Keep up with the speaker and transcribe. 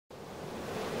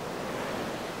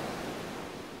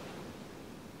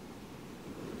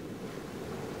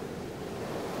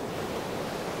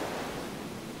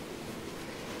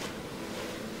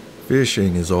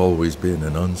Fishing has always been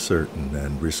an uncertain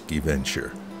and risky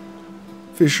venture.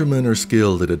 Fishermen are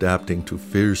skilled at adapting to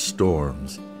fierce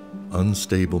storms,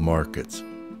 unstable markets,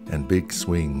 and big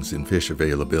swings in fish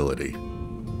availability.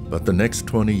 But the next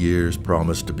 20 years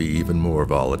promise to be even more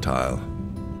volatile.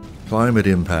 Climate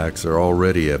impacts are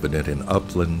already evident in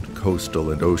upland,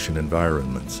 coastal, and ocean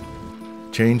environments.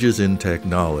 Changes in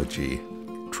technology,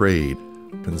 trade,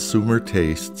 consumer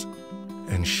tastes,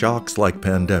 and shocks like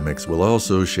pandemics will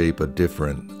also shape a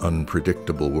different,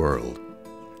 unpredictable world.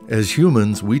 As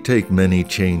humans, we take many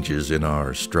changes in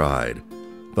our stride,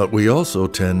 but we also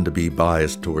tend to be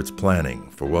biased towards planning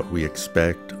for what we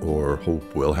expect or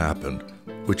hope will happen,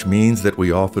 which means that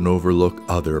we often overlook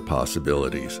other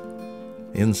possibilities.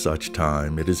 In such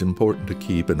time, it is important to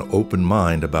keep an open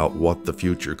mind about what the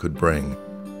future could bring.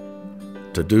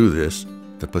 To do this,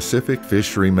 the Pacific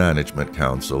Fishery Management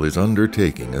Council is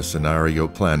undertaking a scenario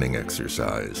planning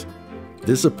exercise.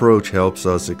 This approach helps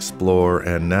us explore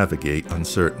and navigate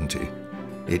uncertainty.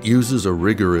 It uses a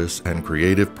rigorous and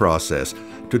creative process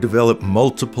to develop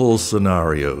multiple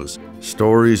scenarios,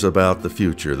 stories about the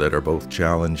future that are both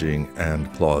challenging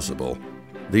and plausible.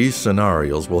 These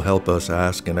scenarios will help us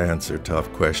ask and answer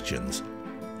tough questions.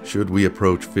 Should we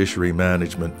approach fishery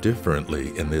management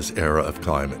differently in this era of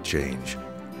climate change?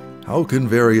 How can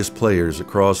various players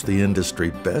across the industry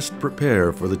best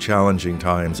prepare for the challenging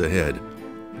times ahead?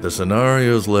 The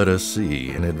scenarios let us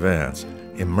see in advance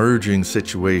emerging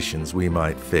situations we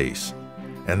might face,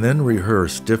 and then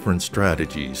rehearse different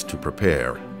strategies to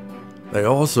prepare. They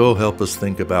also help us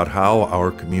think about how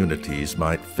our communities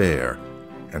might fare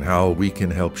and how we can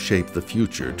help shape the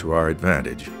future to our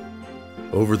advantage.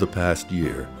 Over the past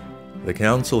year, the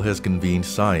Council has convened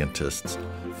scientists,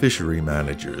 fishery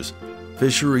managers,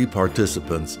 fishery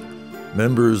participants,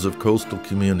 members of coastal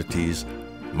communities,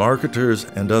 marketers,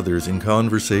 and others in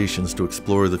conversations to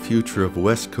explore the future of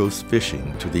West Coast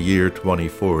fishing to the year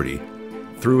 2040.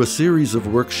 Through a series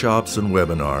of workshops and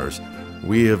webinars,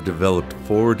 we have developed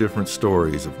 4 different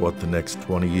stories of what the next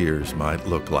 20 years might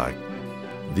look like.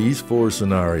 These 4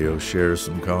 scenarios share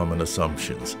some common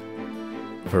assumptions.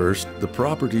 First, the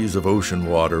properties of ocean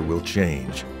water will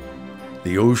change.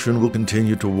 The ocean will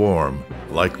continue to warm,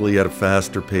 likely at a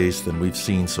faster pace than we've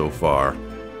seen so far.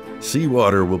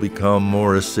 Seawater will become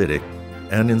more acidic,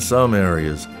 and in some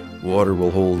areas, water will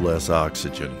hold less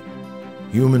oxygen.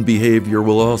 Human behavior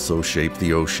will also shape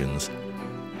the oceans.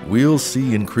 We'll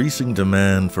see increasing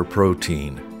demand for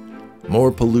protein,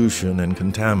 more pollution and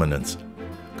contaminants,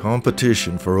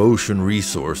 competition for ocean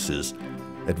resources,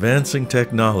 advancing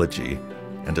technology,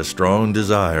 and a strong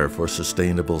desire for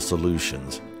sustainable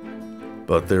solutions.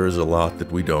 But there is a lot that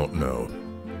we don't know.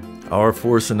 Our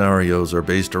 4 scenarios are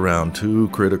based around 2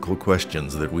 critical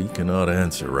questions that we cannot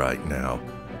answer right now.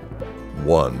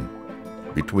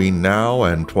 1. Between now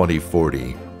and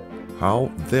 2040, how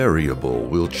variable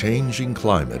will changing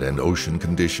climate and ocean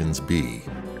conditions be?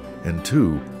 And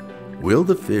 2. Will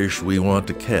the fish we want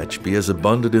to catch be as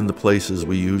abundant in the places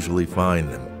we usually find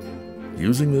them?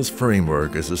 Using this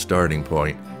framework as a starting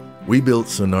point, we built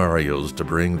scenarios to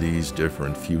bring these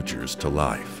different futures to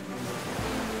life.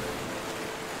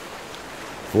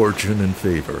 Fortune and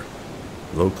favor,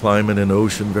 low climate and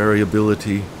ocean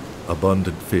variability,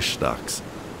 abundant fish stocks.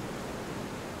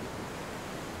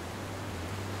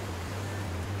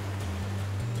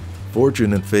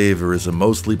 Fortune and favor is a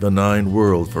mostly benign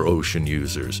world for ocean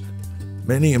users.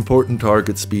 Many important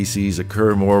target species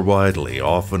occur more widely,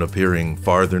 often appearing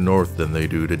farther north than they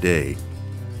do today.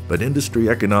 But industry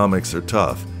economics are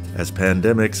tough, as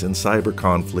pandemics and cyber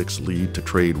conflicts lead to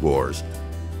trade wars.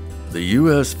 The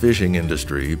U.S. fishing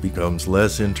industry becomes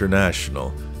less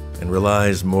international and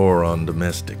relies more on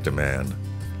domestic demand.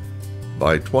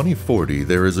 By 2040,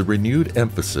 there is a renewed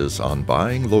emphasis on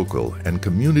buying local and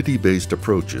community-based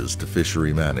approaches to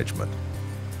fishery management.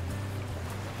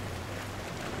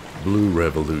 Blue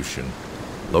revolution,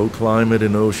 low climate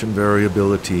and ocean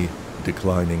variability,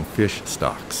 declining fish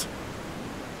stocks.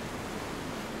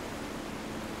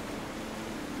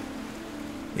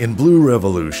 In Blue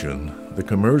Revolution, the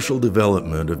commercial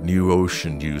development of new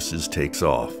ocean uses takes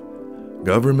off.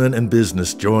 Government and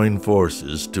business join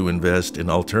forces to invest in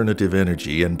alternative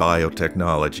energy and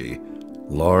biotechnology.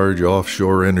 Large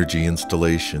offshore energy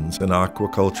installations and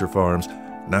aquaculture farms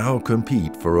now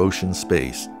compete for ocean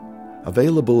space.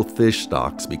 Available fish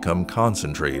stocks become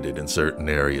concentrated in certain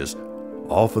areas,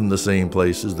 often the same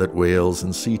places that whales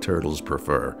and sea turtles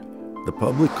prefer. The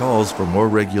public calls for more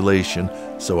regulation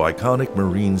so iconic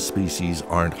marine species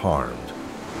aren't harmed.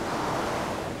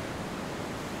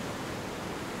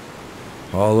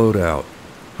 Hollowed out,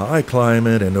 high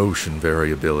climate and ocean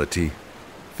variability,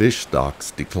 fish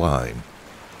stocks decline.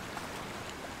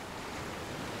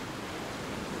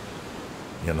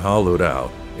 In hollowed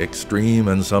out, extreme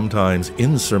and sometimes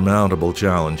insurmountable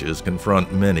challenges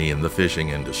confront many in the fishing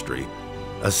industry.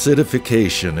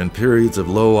 Acidification and periods of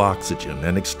low oxygen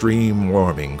and extreme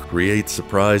warming create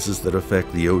surprises that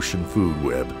affect the ocean food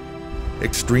web.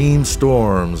 Extreme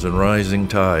storms and rising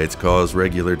tides cause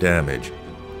regular damage.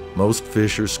 Most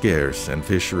fish are scarce and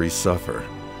fisheries suffer.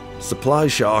 Supply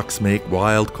shocks make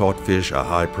wild-caught fish a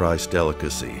high-priced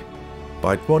delicacy.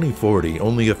 By 2040,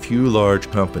 only a few large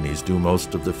companies do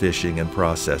most of the fishing and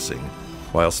processing,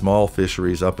 while small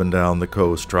fisheries up and down the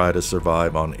coast try to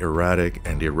survive on erratic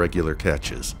and irregular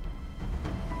catches.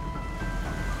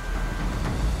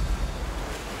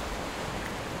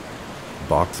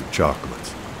 Box of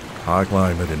chocolates. High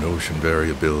climate and ocean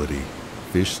variability.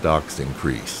 Fish stocks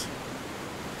increase.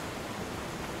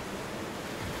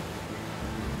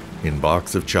 In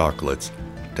box of chocolates,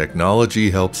 technology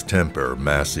helps temper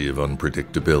massive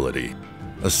unpredictability.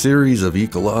 A series of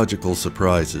ecological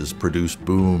surprises produce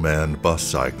boom and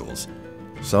bust cycles.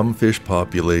 Some fish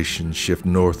populations shift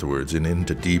northwards and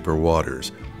into deeper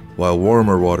waters, while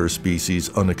warmer water species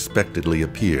unexpectedly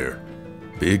appear.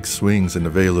 Big swings in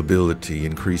availability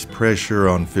increase pressure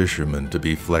on fishermen to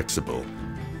be flexible,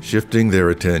 shifting their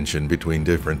attention between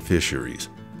different fisheries.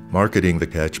 Marketing the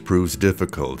catch proves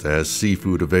difficult as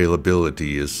seafood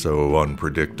availability is so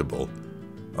unpredictable.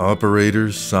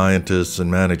 Operators, scientists,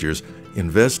 and managers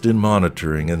invest in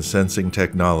monitoring and sensing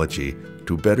technology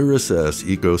to better assess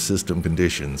ecosystem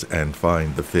conditions and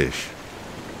find the fish.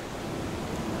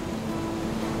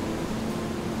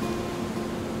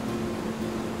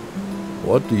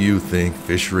 What do you think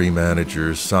fishery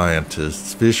managers,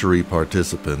 scientists, fishery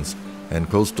participants, and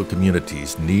coastal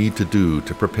communities need to do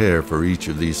to prepare for each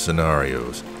of these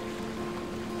scenarios?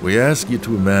 We ask you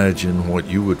to imagine what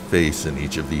you would face in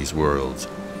each of these worlds.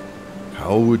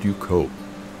 How would you cope?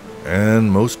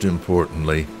 And most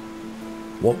importantly,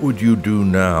 what would you do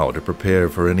now to prepare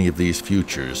for any of these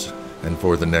futures and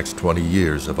for the next 20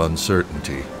 years of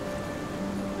uncertainty?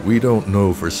 We don't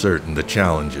know for certain the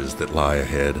challenges that lie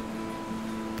ahead,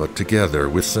 but together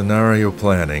with scenario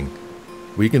planning,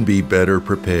 we can be better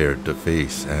prepared to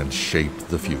face and shape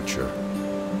the future.